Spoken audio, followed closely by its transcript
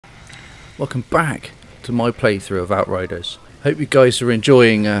Welcome back to my playthrough of Outriders. Hope you guys are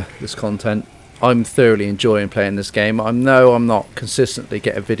enjoying this content. I'm thoroughly enjoying playing this game. I know I'm not consistently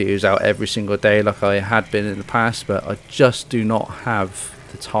getting videos out every single day like I had been in the past, but I just do not have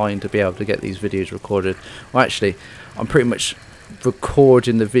the time to be able to get these videos recorded. Well, actually, I'm pretty much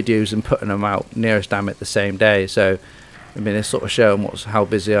recording the videos and putting them out nearest damn it the same day. So, I mean, it's sort of showing how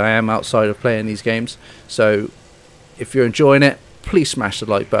busy I am outside of playing these games. So, if you're enjoying it, please smash the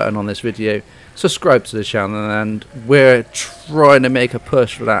like button on this video, subscribe to the channel, and we're trying to make a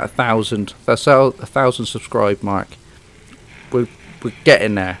push for that 1,000 subscribe mark. We're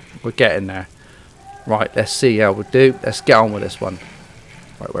getting there. We're getting there. Right, let's see how we do. Let's get on with this one.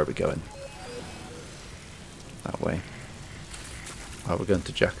 Right, where are we going? That way. Oh, we're going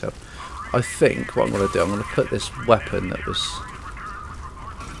to Jacob. I think what I'm going to do, I'm going to put this weapon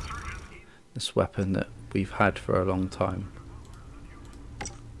that we've had for a long time.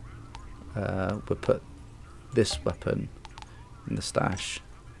 We'll put this weapon in the stash.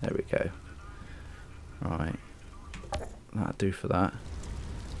 There we go. Right, that'll do for that.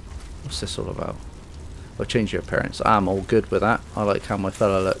 What's this all about? I'll change your appearance. I'm all good with that. I like how my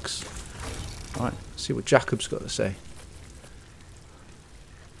fella looks. Right, see what Jacob's got to say.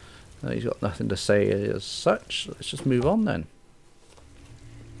 No, he's got nothing to say as such. Let's just move on then.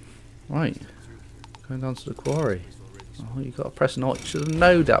 Right, going down to the quarry. Oh, you got to press and hold. You should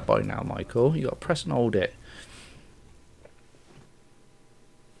know that by now, Michael. You got to press and hold it.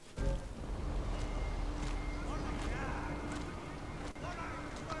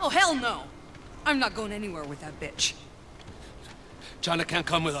 Oh, hell no! I'm not going anywhere with that bitch. China can't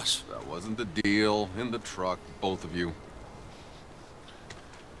come with us. That wasn't the deal. In the truck, both of you.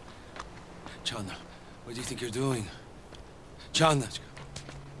 China, what do you think you're doing? China,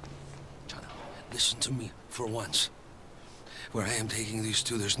 listen to me for once. Where I am taking these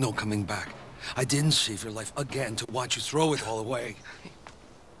two, there's no coming back. I didn't save your life again to watch you throw it all away.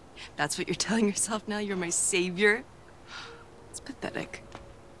 That's what you're telling yourself now? You're my savior? It's pathetic.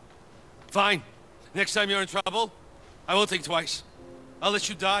 Fine. Next time you're in trouble, I won't think twice. I'll let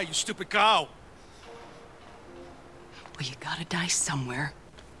you die, you stupid cow. Well, you gotta die somewhere.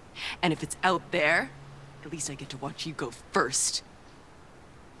 And if it's out there, at least I get to watch you go first.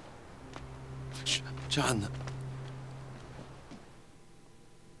 John.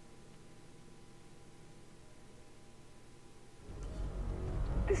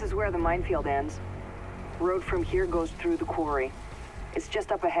 This is where the minefield ends. Road from here goes through the quarry. It's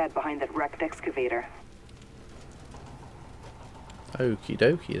just up ahead behind that wrecked excavator. Okie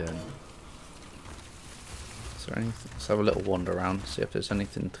dokie then. Is there anything? Let's have a little wander around, see if there's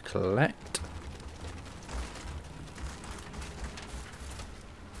anything to collect.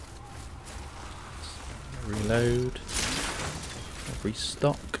 Reload.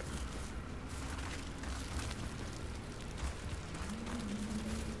 Restock.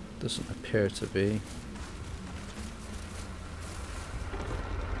 Doesn't appear to be.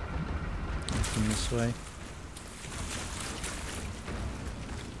 Anything this way?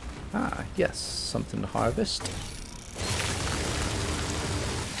 Ah, yes, something to harvest.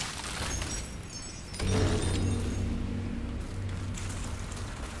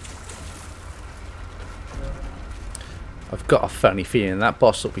 I've got a funny feeling that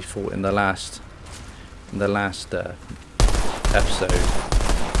boss that we fought in the last episode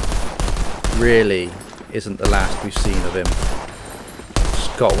really isn't the last we've seen of him.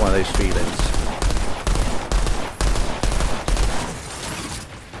 Just got one of those feelings.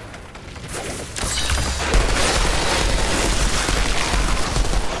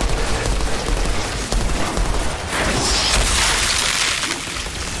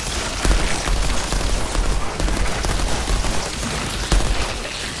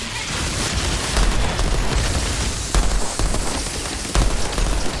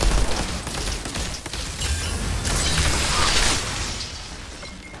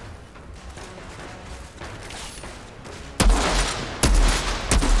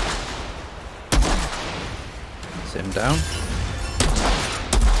 Him down.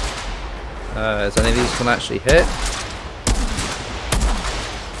 Is any of these can actually hit?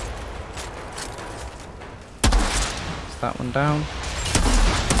 Is that one down?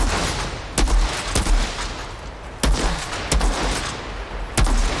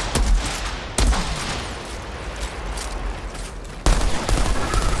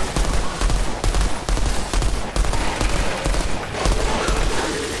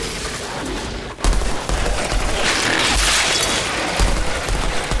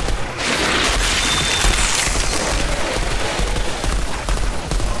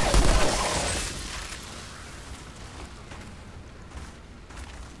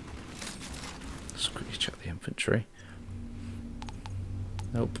 quickly check the infantry.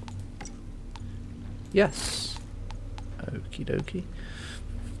 Nope. Yes. Okie dokie.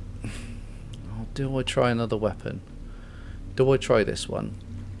 Oh, do I try another weapon? Do I try this one?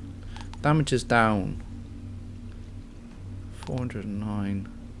 Damage is down. 409.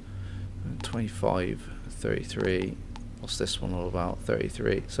 25. 33. What's this one all about?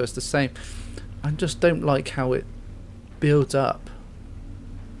 33. So it's the same. I just don't like how it builds up.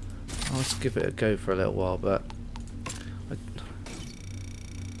 I'll just give it a go for a little while, but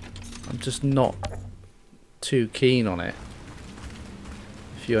I'm just not too keen on it,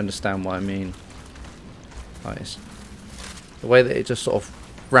 if you understand what I mean. Like the way that it just sort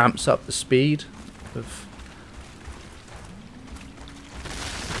of ramps up the speed of...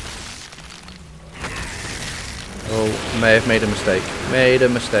 Oh, may have made a mistake. Made a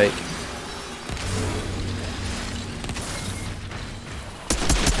mistake.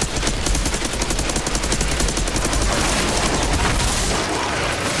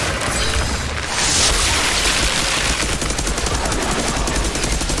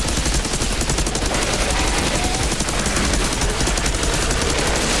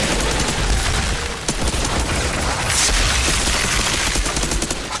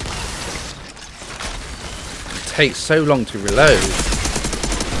 Takes so long to reload.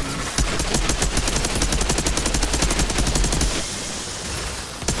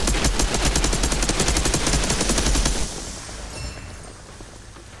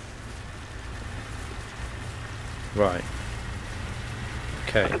 Right.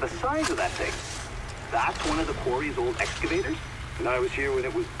 Okay. Look at the size of that thing. That's one of the quarry's old excavators? And I was here when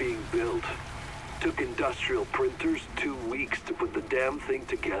it was being built. Took industrial printers 2 weeks to put the damn thing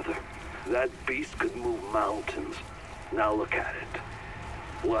together. That beast could move mountains. Now look at it.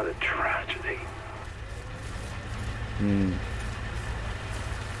 What a tragedy. Is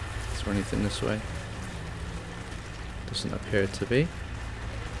there anything this way? Doesn't appear to be.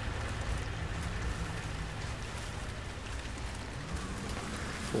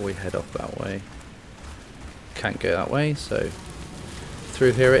 Before we head off that way. Can't go that way, so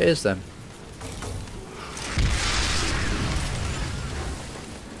through here it is then.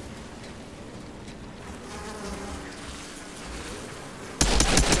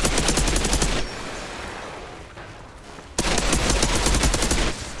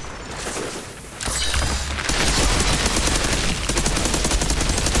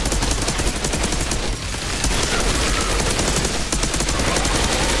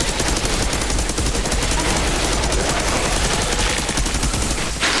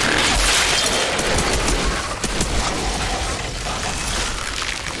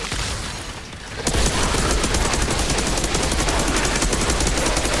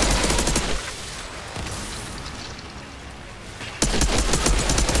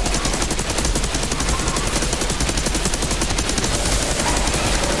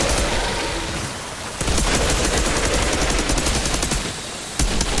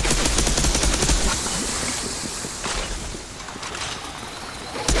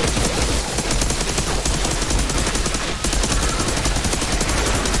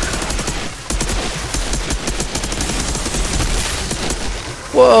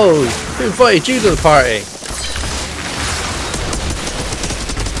 Whoa! Who invited you to the party?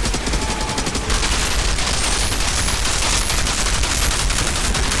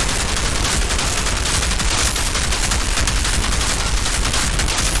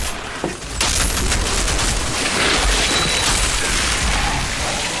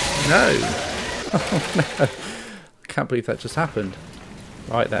 No! Oh no! I can't believe that just happened.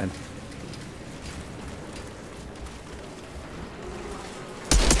 Right then.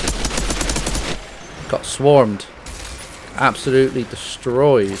 Got swarmed. Absolutely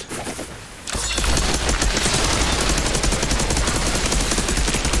destroyed.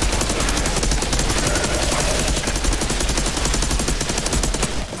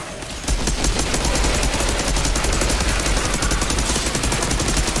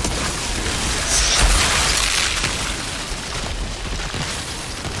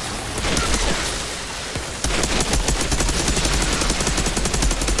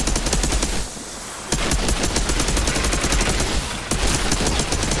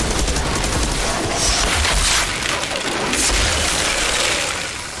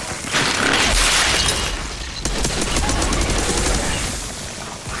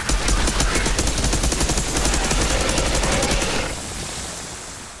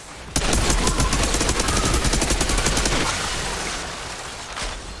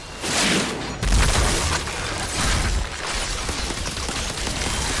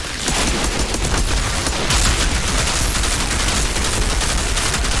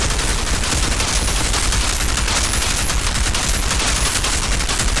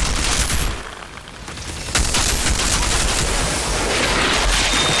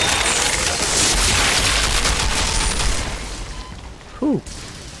 Whew.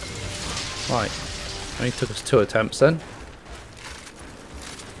 Right. Only took us 2 attempts then.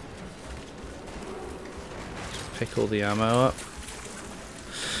 Pick all the ammo up.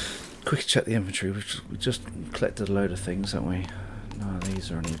 Quick check the inventory. We just collected a load of things, haven't we? None of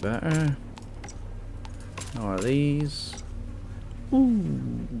these are any better. None of these.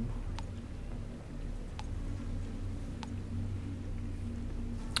 Ooh.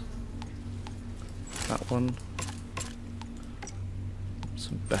 That one.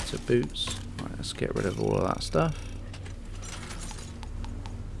 Some better boots. Right, let's get rid of all of that stuff.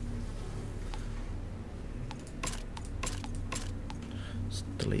 Let's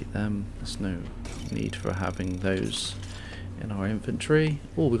delete them. There's no need for having those in our inventory.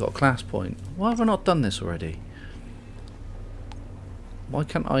 Oh, we got a class point. Why have I not done this already? Why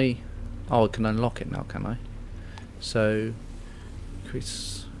can't I? Oh, I can unlock it now, can I? So,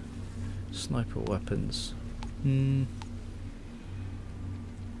 increase sniper weapons.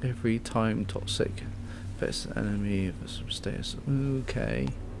 Every time toxic affects the enemy of some status. Okay.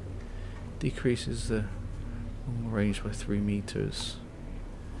 Decreases the range by 3 meters.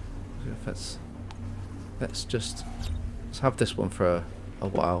 Let's have this one for a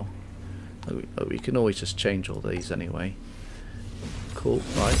while. We can always just change all these anyway. Cool.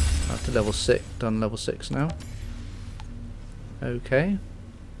 Right. Up to level 6. Done level 6 now. Okay.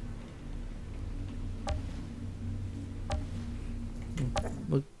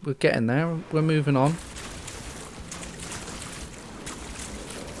 We're getting there. We're moving on.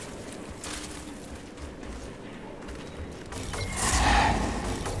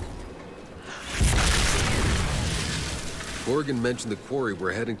 Morgan mentioned the quarry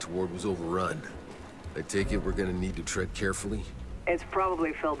we're heading toward was overrun. I take it we're gonna need to tread carefully? It's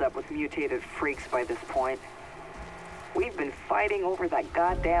probably filled up with mutated freaks by this point. We've been fighting over that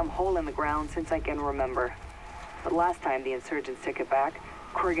goddamn hole in the ground since I can remember. But last time the insurgents took it back,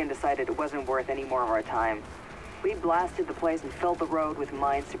 Kurgan decided it wasn't worth any more of our time. We blasted the place and filled the road with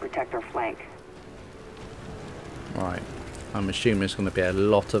mines to protect our flank. Right. I'm assuming there's going to be a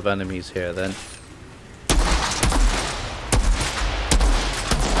lot of enemies here then.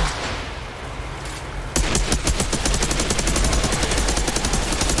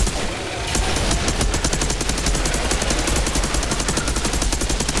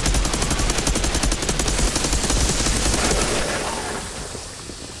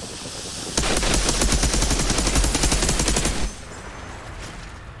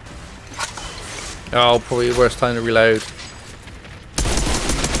 Oh, probably the worst time to reload.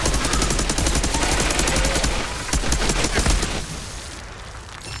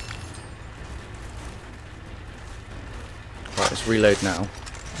 Right, let's reload now.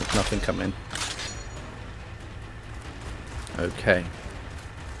 There's nothing coming. Okay.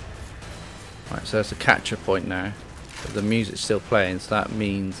 Right, so that's a capture point now. But the music's still playing, so that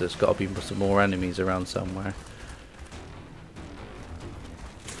means there's got to be some more enemies around somewhere.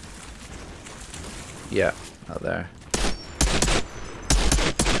 Yeah, out there.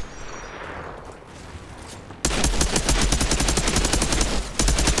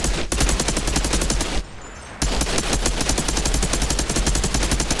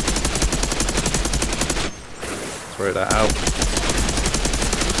 Throw that out.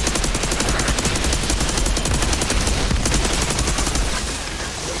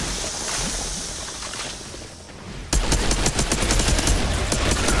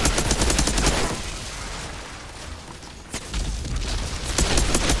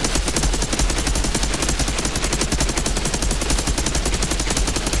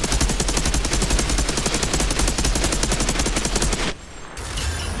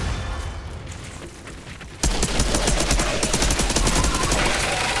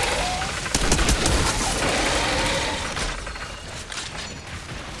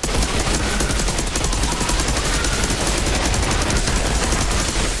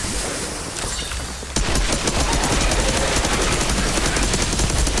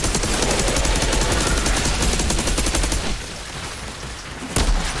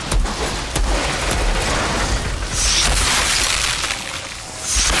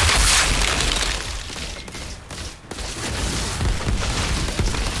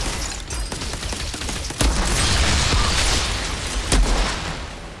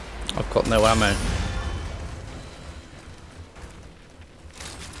 Got no ammo.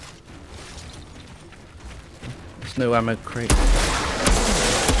 There's no ammo crate.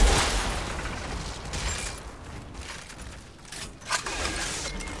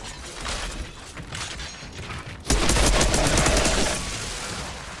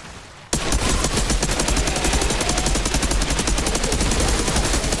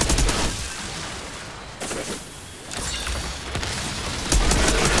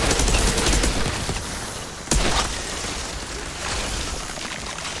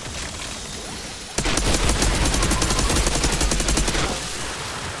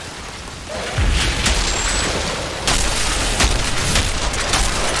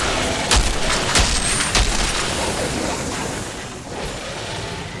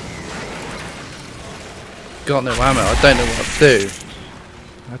 Got no ammo. I don't know what to do.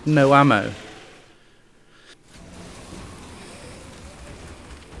 I have no ammo.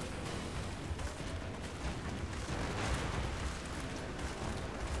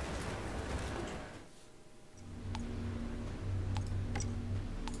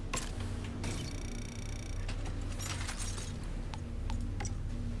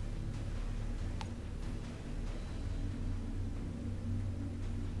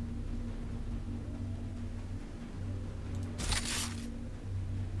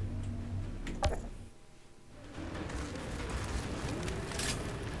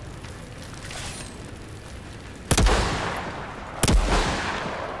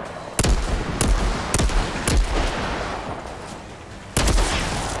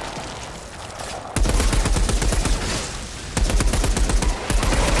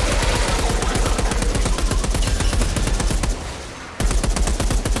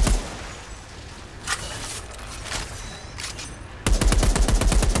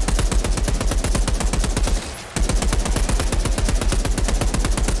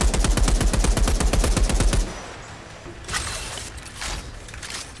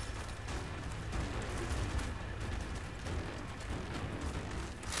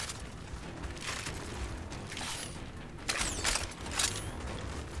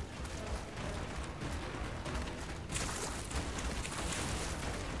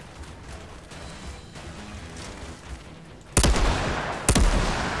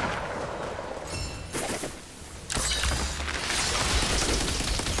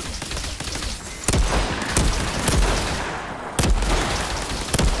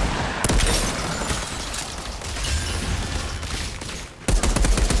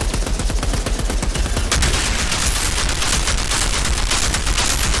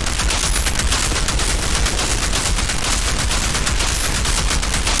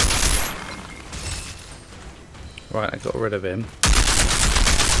 Right, I got rid of him.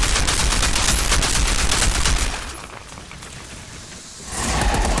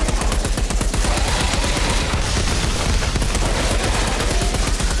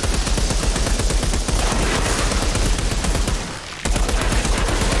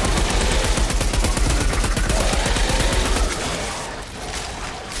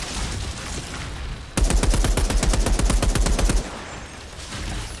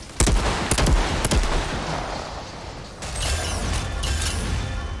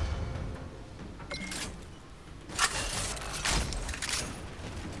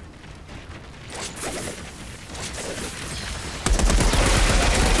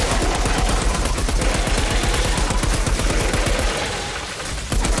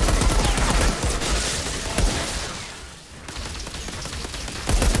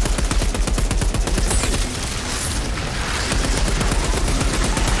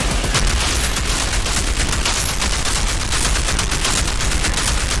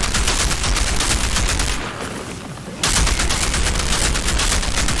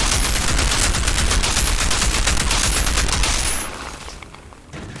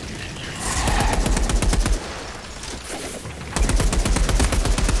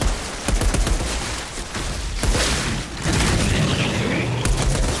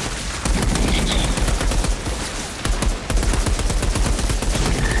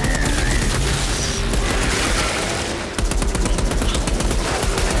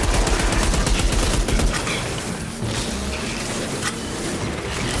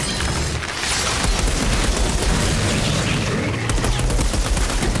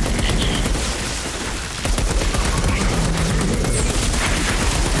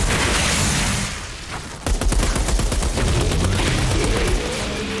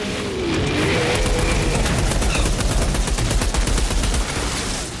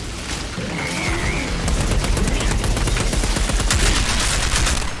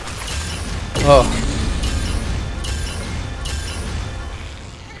 Oh.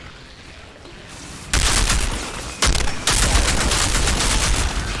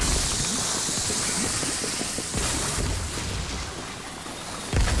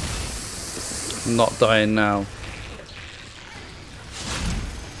 I'm not dying now.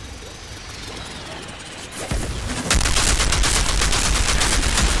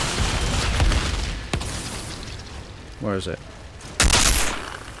 Where is it?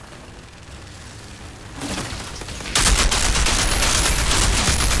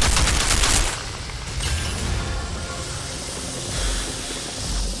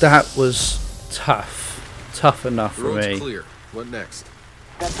 That was tough. Tough enough for me. Road's clear. What next?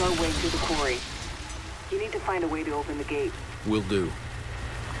 That's our way through the quarry. You need to find a way to open the gate. Will do.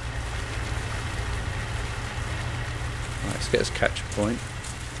 Right, let's get us capture point.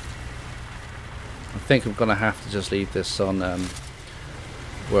 I think I'm gonna have to just leave this on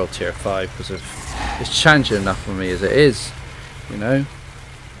World Tier 5 because it's challenging enough for me as it is, you know,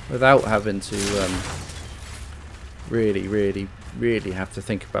 without having to really have to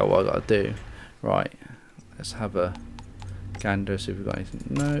think about what I gotta do. Right, let's have a gander, see if we've got anything.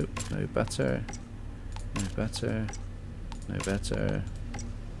 No, no better, no better, no better,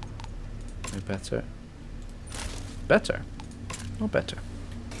 no better, better, not better.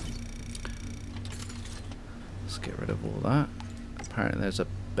 Let's get rid of all that. Apparently there's a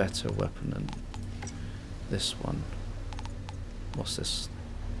better weapon than this one. What's this?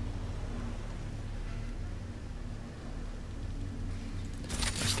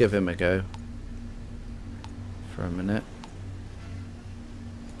 Let's give him a go for a minute.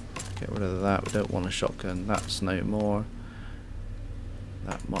 Get rid of that. We don't want a shotgun. That's no more.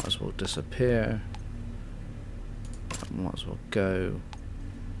 That might as well disappear. That might as well go.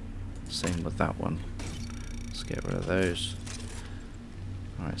 Same with that one. Let's get rid of those.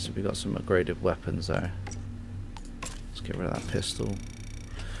 Alright, so we got some upgraded weapons there. Let's get rid of that pistol.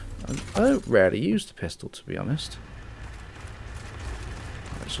 I don't rarely use the pistol, to be honest.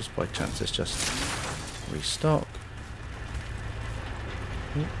 It's just by chance, it's just restock.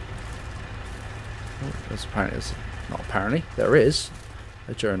 Oh, there's apparently, not apparently, there is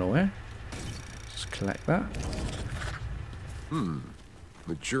a journal here. Just collect that.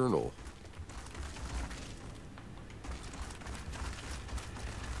 A journal.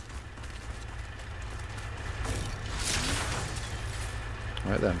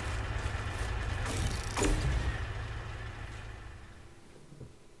 Right then.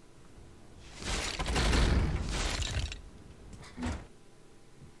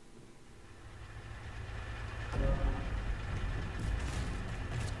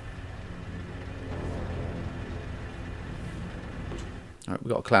 Alright, we've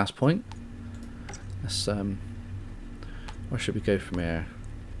got a class point. Let's where should we go from here?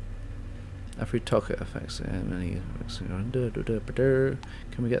 Every target affects many.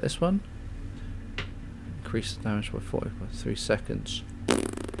 Can we get this one? Increase the damage by 3 seconds.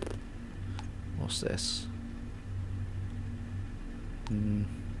 What's this?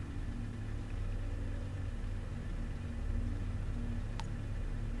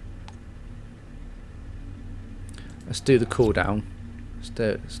 Let's do the cooldown.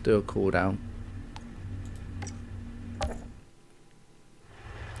 Let's do a cooldown.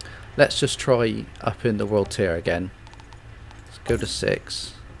 Let's just try up in the world tier again. Let's go to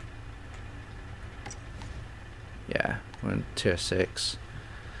 6. Yeah, we're in tier 6.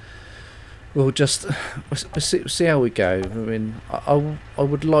 We'll just see how we go. I mean, I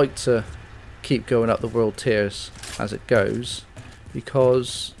would like to keep going up the world tiers as it goes,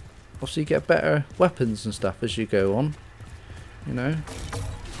 because obviously you get better weapons and stuff as you go on, you know.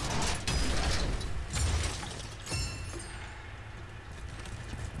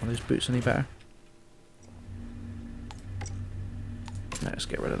 Are those boots any better? No, let's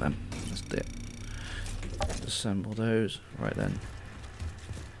get rid of them. Let's do it. Assemble those. Right then.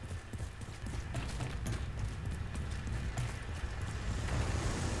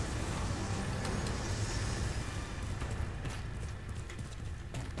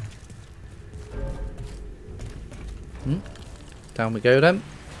 Down we go then.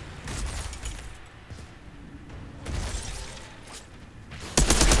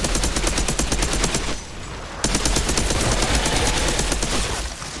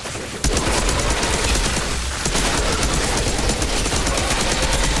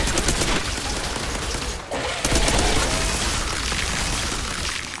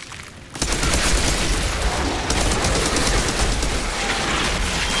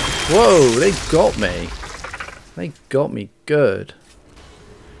 Whoa, they got me. They got me good.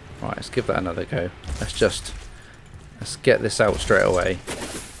 Right, let's give that another go. Let's get this out straight away.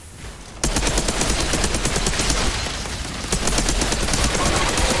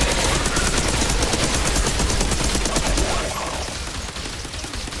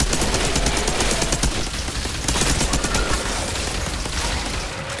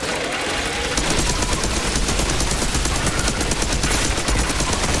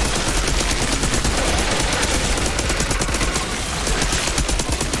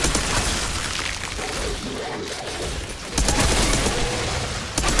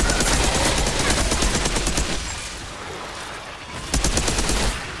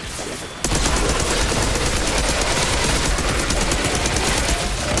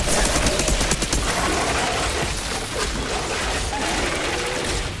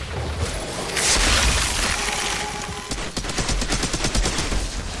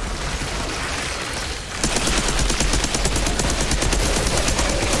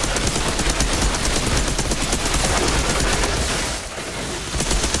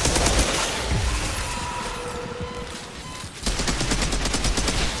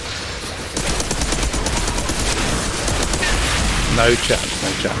 No chance,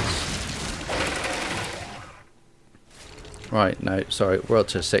 no chance. Right, no, sorry, World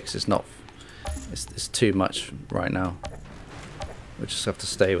Tier 6 is not... It's too much right now. We'll just have to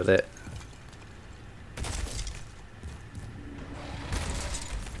stay with it.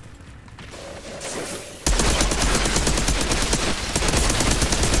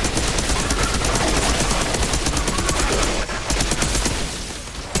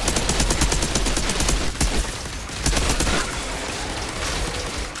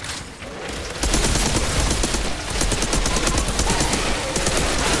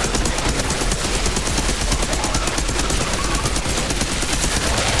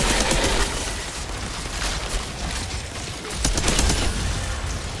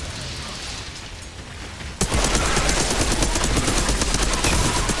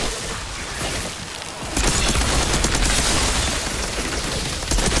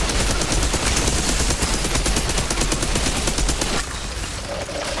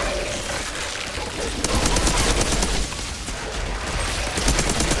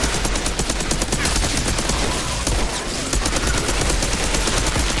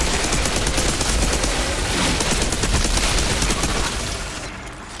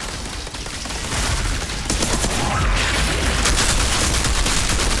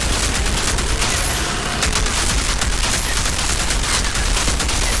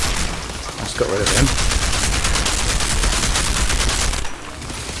 Got rid of him.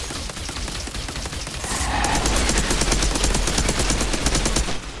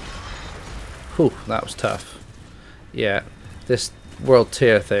 Whew, that was tough. Yeah, this world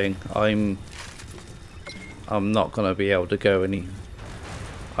tier thing, I'm not gonna be able to go any.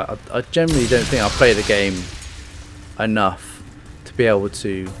 I generally don't think I'll play the game enough to be able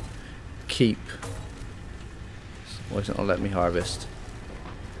to keep. Why isn't it not letting me harvest?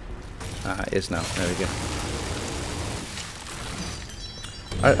 Ah, it is now. There we go.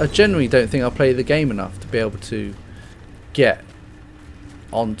 I generally don't think I'll play the game enough to be able to get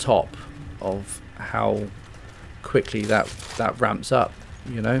on top of how quickly that ramps up,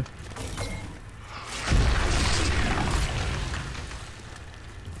 you know?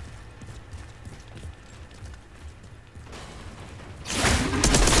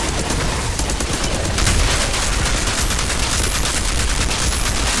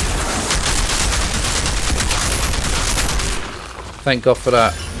 Thank God for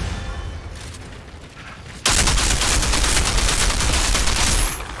that.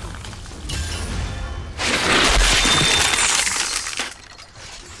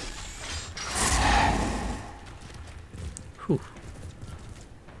 Whew.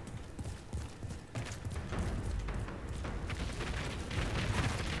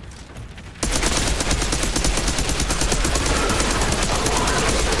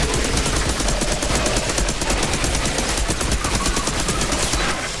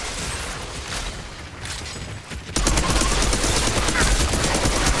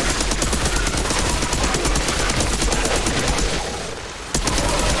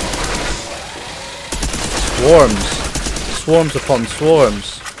 Swarms. Swarms upon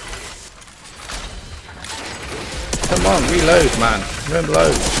swarms. Come on, reload, man.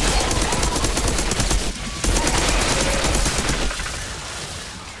 Reload.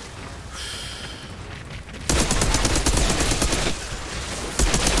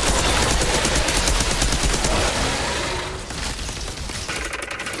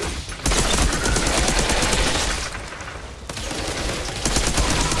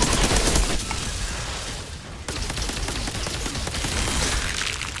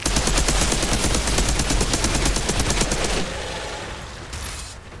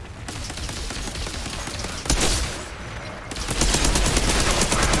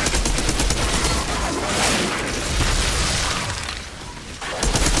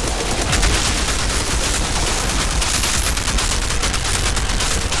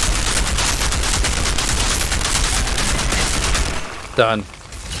 Done.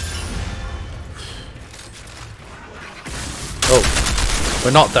 Oh,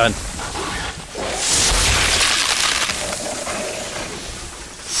 we're not done.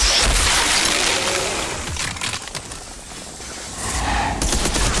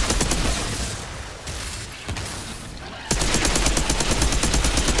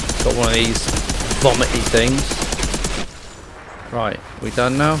 Got one of these vomity things. Right, we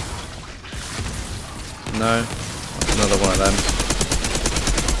done now? No, that's another one of them.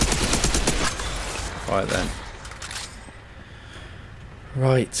 Right then.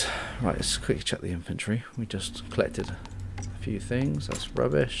 Right, let's quickly check the inventory. We just collected a few things. That's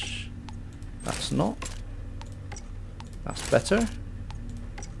rubbish. That's not. That's better.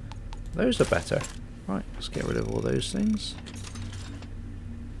 Those are better. Right, let's get rid of all those things.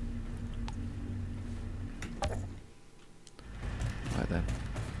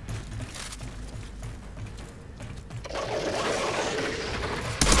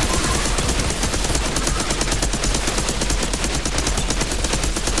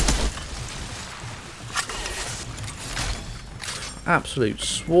 absolute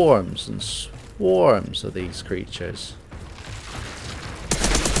swarms and swarms of these creatures.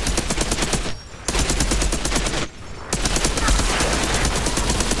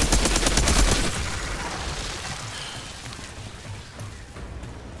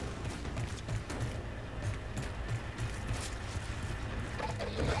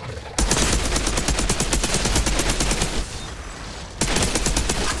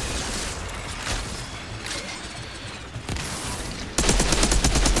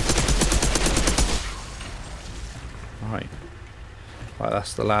 Right,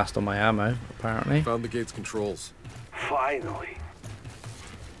 that's the last of my ammo, apparently. Found the gate's controls. Finally.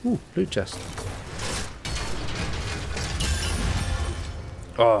 Ooh, loot chest.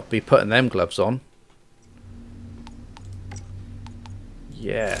 Oh, I'll be putting them gloves on.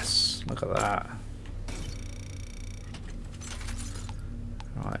 Yes, look at that.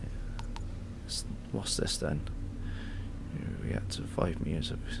 Right. What's this then? React to 5 meters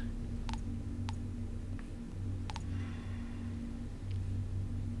of...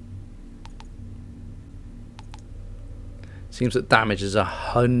 Seems that damage is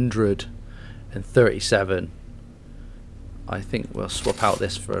 137. I think we'll swap out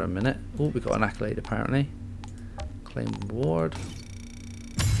this for a minute. Oh, we got an accolade apparently. Claim reward.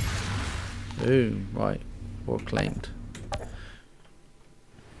 Boom, right. Reward claimed.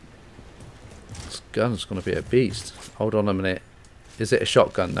 This gun's gonna be a beast. Hold on a minute. Is it a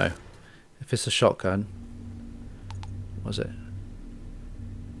shotgun though? If it's a shotgun, what is it?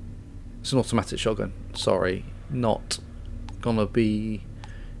 It's an automatic shotgun. Sorry, not gonna be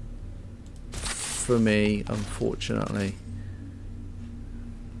for me, unfortunately.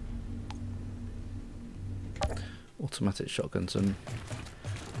 Automatic shotguns, and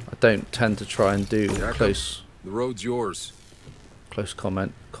I don't tend to try and do close. The road's yours. Close combat.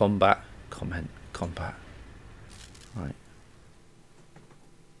 Right.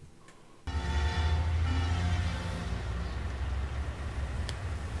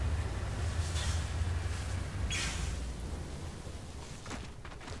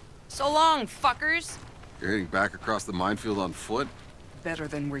 So long, fuckers. You're heading back across the minefield on foot? Better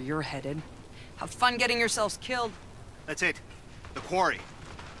than where you're headed. Have fun getting yourselves killed. That's it. The quarry.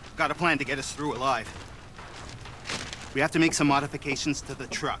 Got a plan to get us through alive. We have to make some modifications to the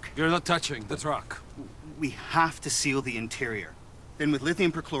truck. You're not touching the truck. We have to seal the interior. Then with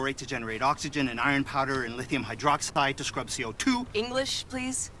lithium perchlorate to generate oxygen and iron powder and lithium hydroxide to scrub CO2. English,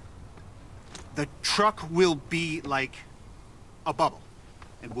 please? The truck will be like a bubble.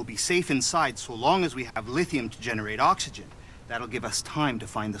 And we'll be safe inside so long as we have lithium to generate oxygen. That'll give us time to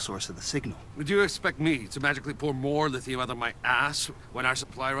find the source of the signal. Would you expect me to magically pour more lithium out of my ass when our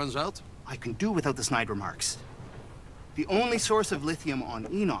supply runs out? I can do without the snide remarks. The only source of lithium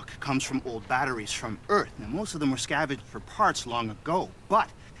on Enoch comes from old batteries from Earth. Now, most of them were scavenged for parts long ago,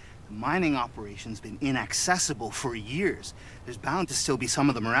 but the mining operation's been inaccessible for years. There's bound to still be some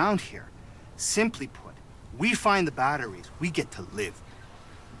of them around here. Simply put, we find the batteries, we get to live.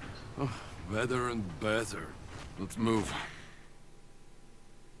 Oh, better and better. Let's move.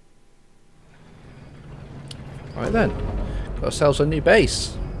 Alright then. Got ourselves a new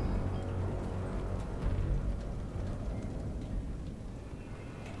base.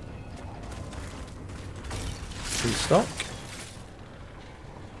 Restock.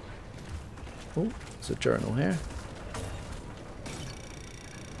 Oh, there's a journal here.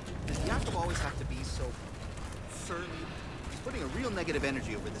 Does Jakob always have to be so surly? He's putting a real negative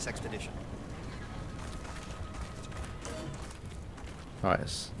energy over this expedition. Alright,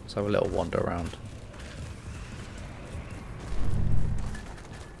 let's have a little wander around.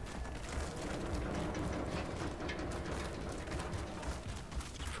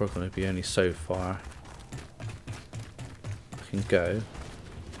 It's probably going to be only so far I can go.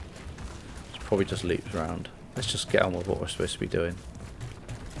 It's probably just loops around. Let's just get on with what we're supposed to be doing.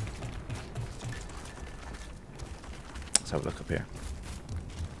 Let's have a look up here.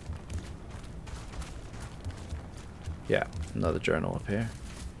 Yeah, another journal up here.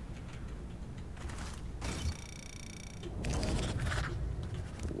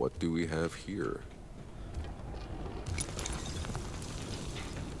 What do we have here?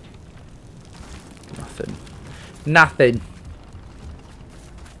 Nothing. Nothing.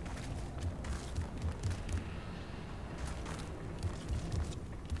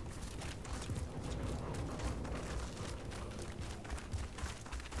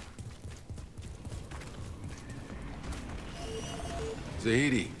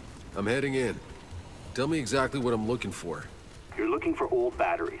 Zahidi, I'm heading in. Tell me exactly what I'm looking for. You're looking for old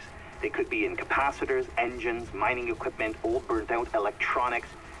batteries. They could be in capacitors, engines, mining equipment, old burnt out electronics.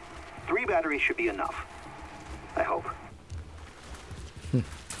 3 batteries should be enough. I hope.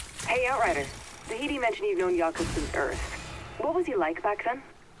 Hey, Outrider. Zahidi mentioned you've known Yaakov since Earth. What was he like back then?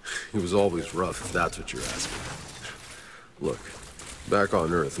 He was always rough, if that's what you're asking. Look, back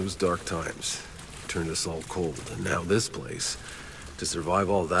on Earth, it was dark times. Turned us all cold, and now this place. To survive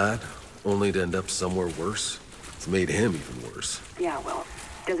all that, only to end up somewhere worse, it's made him even worse. Yeah, well,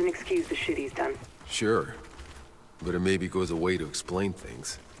 doesn't excuse the shit he's done. Sure, but it maybe goes a way to explain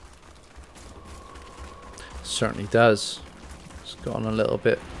things. Certainly does. He's gotten a little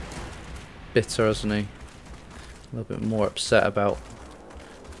bit bitter, hasn't he? A little bit more upset about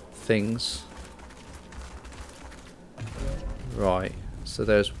things. Right, so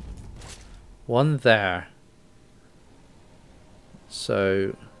there's one there.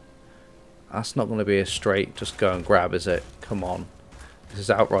 So that's not going to be a straight just go and grab, is it? Come on. This is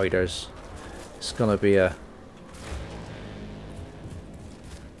Outriders. It's going to be a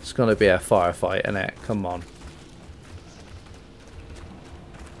firefight, isn't it? Come on.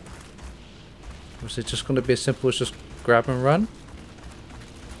 Or is it just going to be as simple as just grab and run?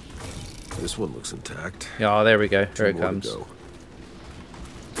 This one looks intact. Yeah, oh, there we go. Here it Two more to comes. go.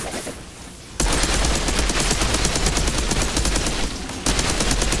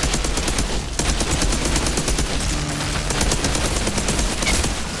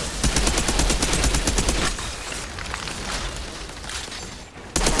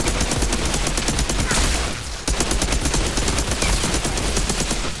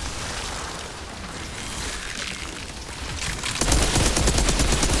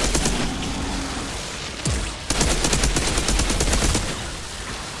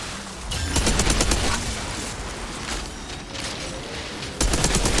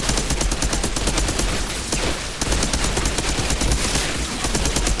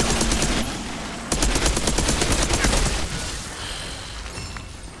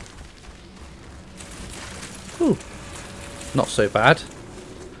 Ooh, not so bad.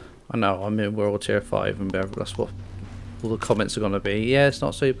 I know, I'm in World Tier 5 and that's what all the comments are going to be. Yeah, it's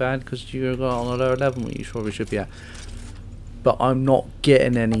not so bad because you're on a lower level than you probably should be at. But I'm not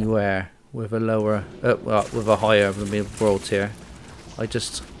getting anywhere with a lower, well, with a higher than the World Tier. I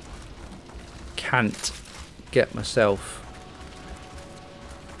just can't get myself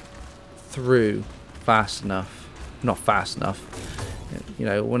through fast enough. Not fast enough. You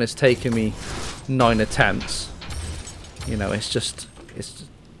know, when it's taken me 9 attempts, you know, it's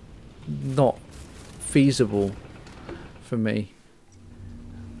not feasible for me.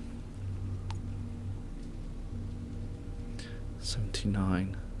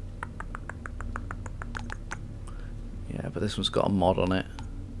 $79. Yeah, but this one's got a mod on it.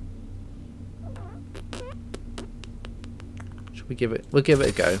 Should we give it? We'll give it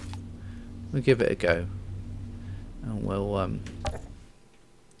a go. We'll give it a go. And we'll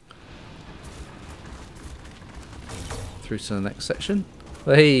through to the next section.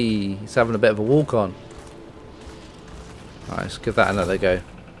 Hey, he's having a bit of a walk on. Alright, let's give that another go.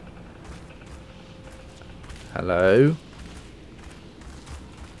 Hello.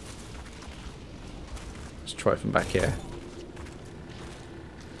 Let's try from back here.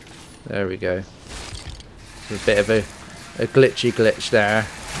 There we go. There's a bit of a glitchy glitch there.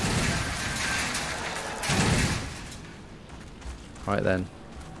 Right then.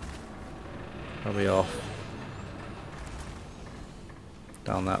 Are we off?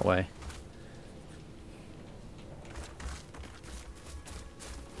 Down that way.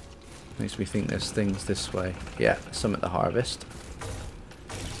 Makes me think there's things this way. Yeah, some at the harvest.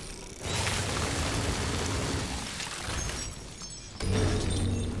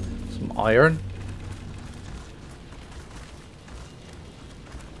 Some iron.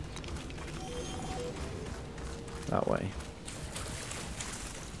 That way.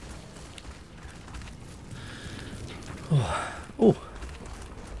 Oh. Oh.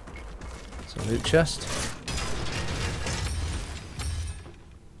 It's a loot chest.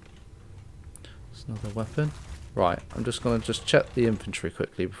 It's another weapon. Right, I'm just going to check the inventory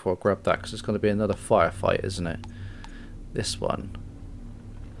quickly before I grab that, because it's going to be another firefight, isn't it? This one.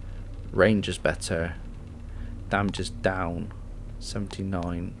 Range is better. Damage is down.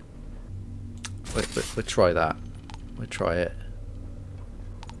 79. We'll try that. We'll try it.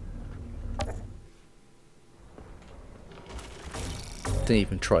 Didn't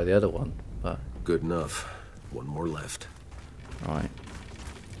even try the other one, but Good enough. One more left. right.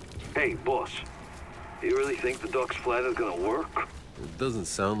 Hey, boss. You really think the Duck's plan is gonna work? It doesn't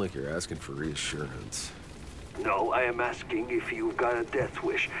sound like you're asking for reassurance. No, I am asking if you've got a death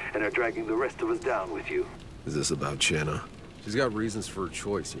wish and are dragging the rest of us down with you. Is this about Shanna? She's got reasons for her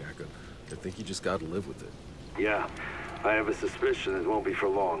choice, Jakob. I think you just gotta live with it. Yeah, I have a suspicion it won't be for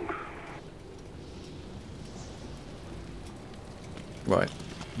long. Right.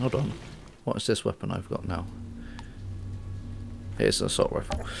 Hold on. What is this weapon I've got now? Here's an assault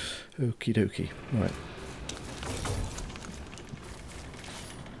rifle. Okie dokie. Right.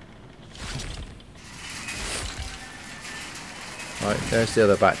 Right, there's the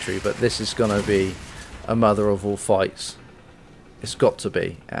other battery, but this is going to be a mother of all fights. It's got to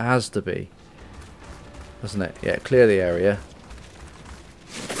be. It has to be. Doesn't it? Yeah, clear the area.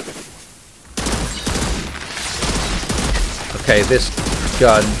 Okay, this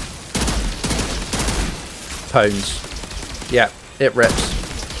gun pounds. Yeah, it rips.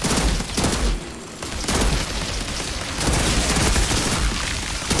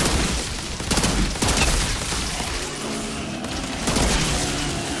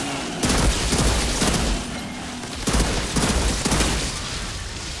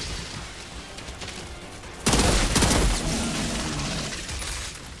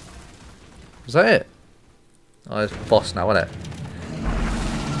 Is that it? Oh, it's boss now, isn't it?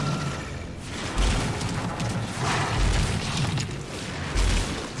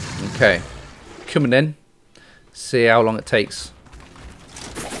 Okay. Coming in. See how long it takes.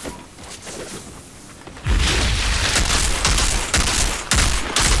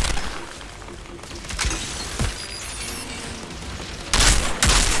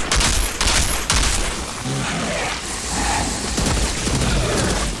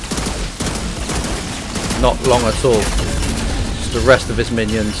 Not long at all. Just the rest of his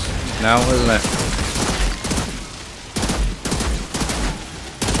minions now, isn't it?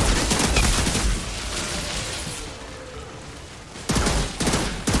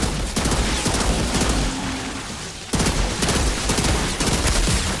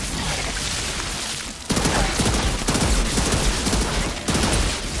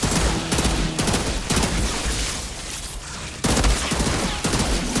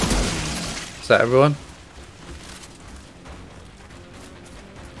 Is that everyone?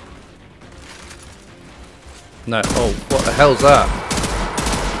 No. Oh, what the hell's that?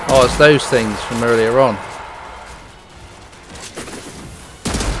 Oh, it's those things from earlier on.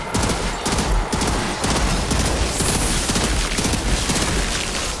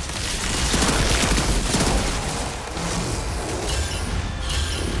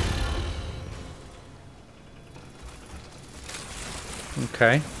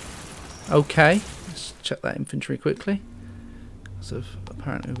 Okay. Okay. Let's check that infantry quickly. So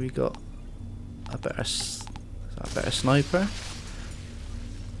apparently we got a better sniper.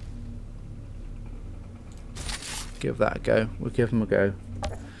 Give that a go. We'll give him a go.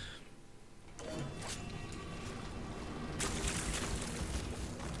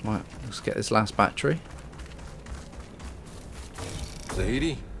 Right, let's get this last battery.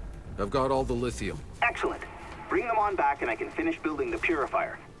 Zahidi, I've got all the lithium. Excellent. Bring them on back and I can finish building the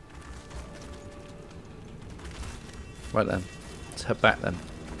purifier. Right then, let's head back then.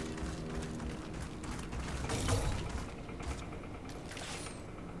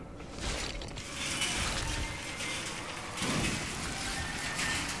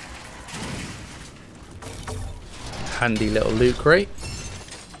 Handy little loot crate.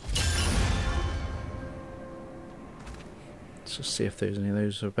 Let's just see if there's any of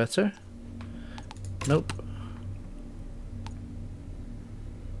those are better. Nope.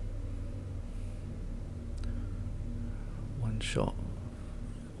 One shot.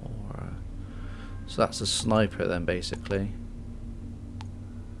 Or so that's a sniper then, basically.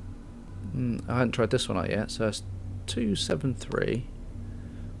 I haven't tried this one out yet. So that's 273,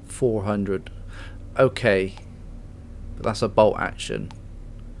 400. Okay. That's a bolt action.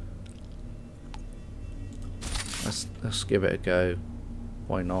 Let's give it a go.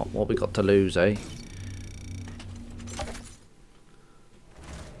 Why not? What we got to lose, eh?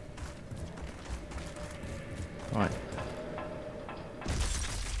 Right.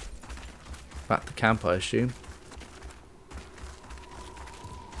 Back to camp, I assume.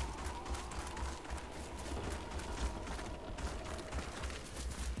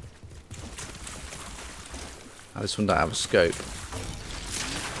 This one don't have a scope.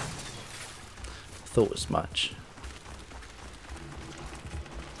 Thought as much.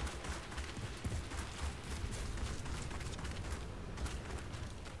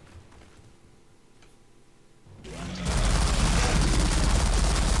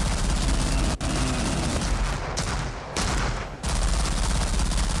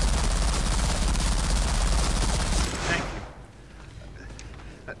 Thank you.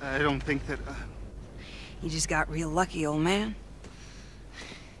 I don't think that... You just got real lucky, old man.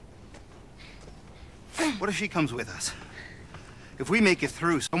 What if she comes with us? If we make it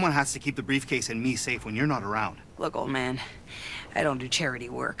through, someone has to keep the briefcase and me safe when you're not around. Look, old man, I don't do charity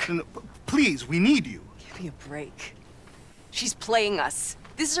work. No, please, we need you. Give me a break. She's playing us.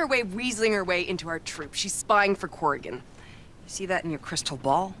 This is her way of weaseling her way into our troop. She's spying for Corrigan. You see that in your crystal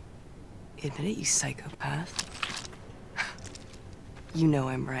ball? Admit it, you psychopath. You know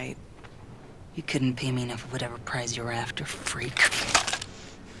I'm right. You couldn't pay me enough of whatever prize you were after, freak.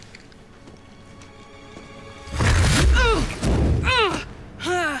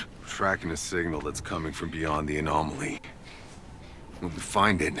 Tracking a signal that's coming from beyond the anomaly. When we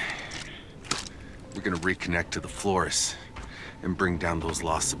find it, we're gonna reconnect to the Flores and bring down those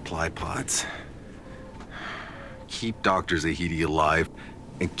lost supply pods. Keep Dr. Zahidi alive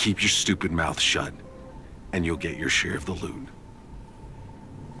and keep your stupid mouth shut, and you'll get your share of the loot.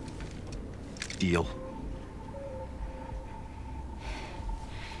 Deal?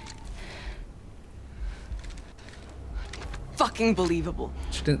 Fucking believable.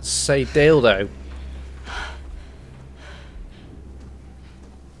 She didn't say dildo.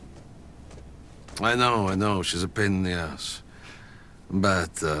 I know, she's a pain in the ass.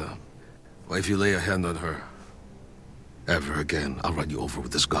 But, if you lay a hand on her, ever again, I'll run you over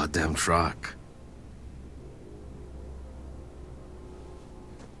with this goddamn truck.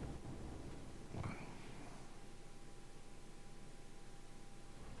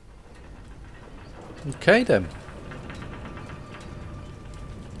 Okay then.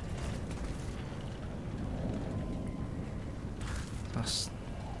 That's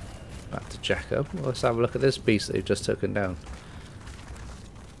back to Jacob. Well, let's have a look at this beast that he just taken down.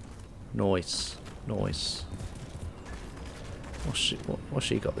 Noise. What's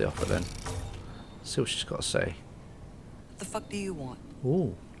she got the offer then? Let's see what she's got to say. What the fuck do you want?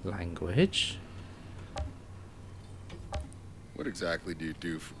 Ooh, language. What exactly do you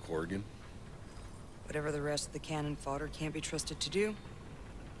do for Corrigan? Whatever the rest of the cannon fodder can't be trusted to do.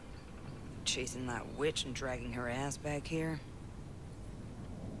 Chasing that witch and dragging her ass back here.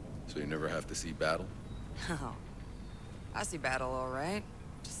 So you never have to see battle? Oh, I see battle all right.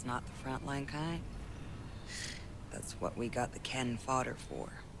 Just not the frontline kind. That's what we got the cannon fodder for.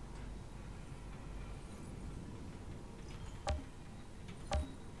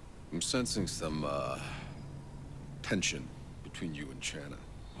 I'm sensing some, tension between you and Shanna.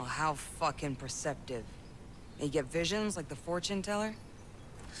 Well, how fucking perceptive. You get visions like the fortune teller?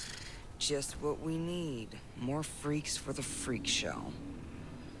 Just what we need. More freaks for the freak show.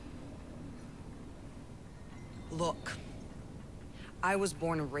 Look, I was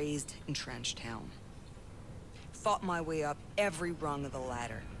born and raised in Trench Town. Fought my way up every rung of the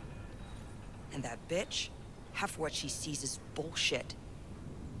ladder. And that bitch, half what she sees is bullshit.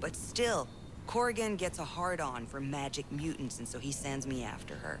 But still, Corrigan gets a hard-on for magic mutants, and so he sends me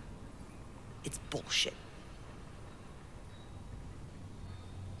after her. It's bullshit.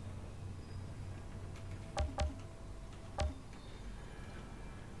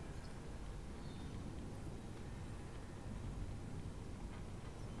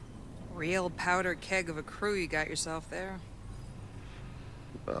 Real powder keg of a crew you got yourself there.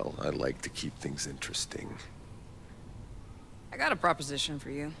 Well, I like to keep things interesting. I got a proposition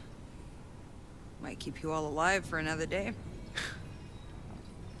for you. Might keep you all alive for another day.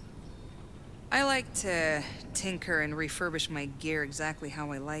 I like to tinker and refurbish my gear exactly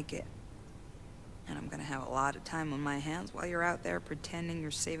how I like it. And I'm gonna have a lot of time on my hands while you're out there pretending you're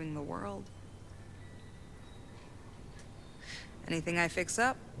saving the world. Anything I fix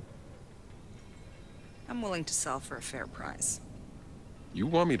up, I'm willing to sell for a fair price. You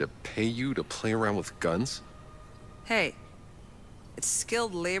want me to pay you to play around with guns? Hey, it's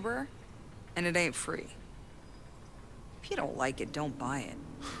skilled labor, and it ain't free. If you don't like it, don't buy it.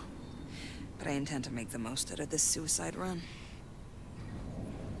 But I intend to make the most out of this suicide run.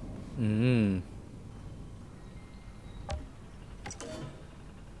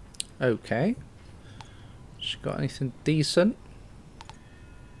 Okay. She got anything decent?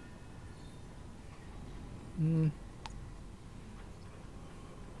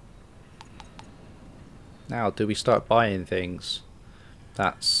 Now, do we start buying things?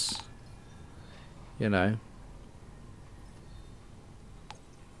 That's, you know.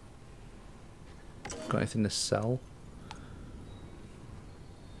 Got anything to sell?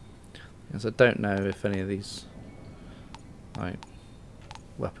 Because I don't know if any of these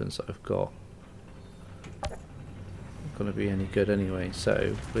weapons that I've got are going to be any good anyway.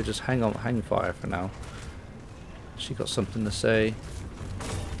 So we'll just hang fire for now. She got something to say.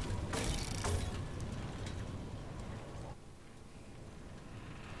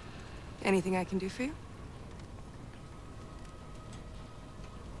 Anything I can do for you?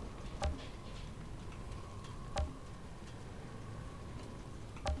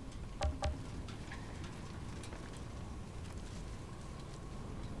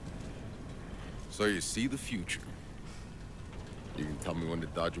 So you see the future. You can Tell me when to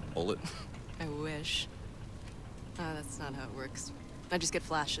dodge a bullet? I wish. That's not how it works. I just get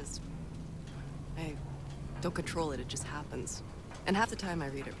flashes. I don't control it, it just happens. And half the time I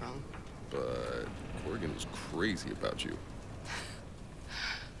read it wrong. But Corrigan was crazy about you.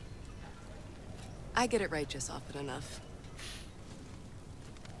 I get it right just often enough.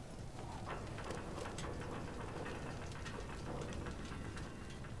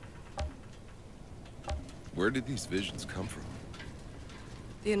 Where did these visions come from?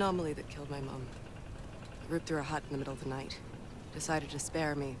 The anomaly that killed my mom. I ripped through a hut in the middle of the night. Decided to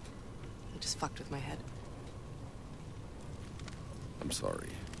spare me. It just fucked with my head. I'm sorry.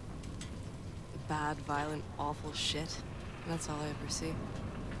 Bad, violent, awful shit. That's all I ever see.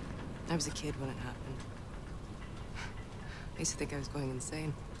 I was a kid when it happened. I used to think I was going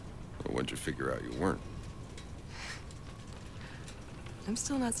insane. Well, when'd you figure out you weren't? I'm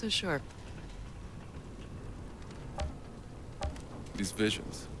still not so sure. These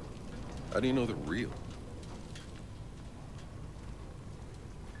visions, how do you know they're real?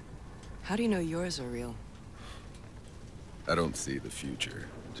 How do you know yours are real? I don't see the future,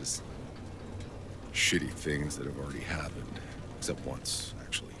 just shitty things that have already happened. Except once,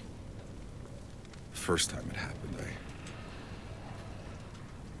 actually. The first time it happened,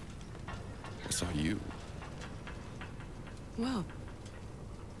 I saw you. Well,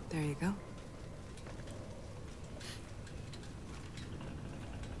 there you go.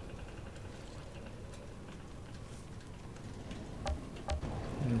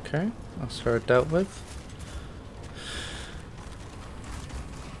 Okay, that's her dealt with.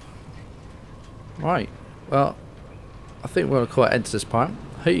 Right, well, I think we're going to call it end to this part.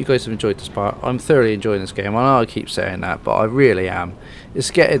 I hope you guys have enjoyed this part. I'm thoroughly enjoying this game. I know I keep saying that, but I really am.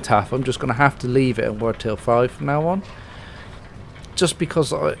 It's getting tough. I'm just going to have to leave it in World Till 5 from now on. Just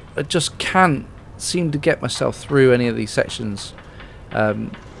because I just can't seem to get myself through any of these sections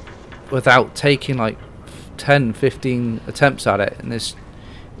without taking like 10, 15 attempts at it. And it's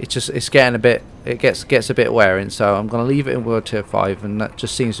getting a bit, it gets a bit wearing. So I'm going to leave it in World Tier 5, and that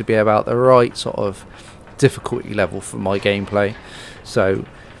just seems to be about the right sort of difficulty level for my gameplay. So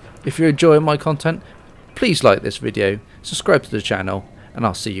if you're enjoying my content, please like this video, subscribe to the channel, and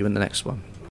I'll see you in the next one.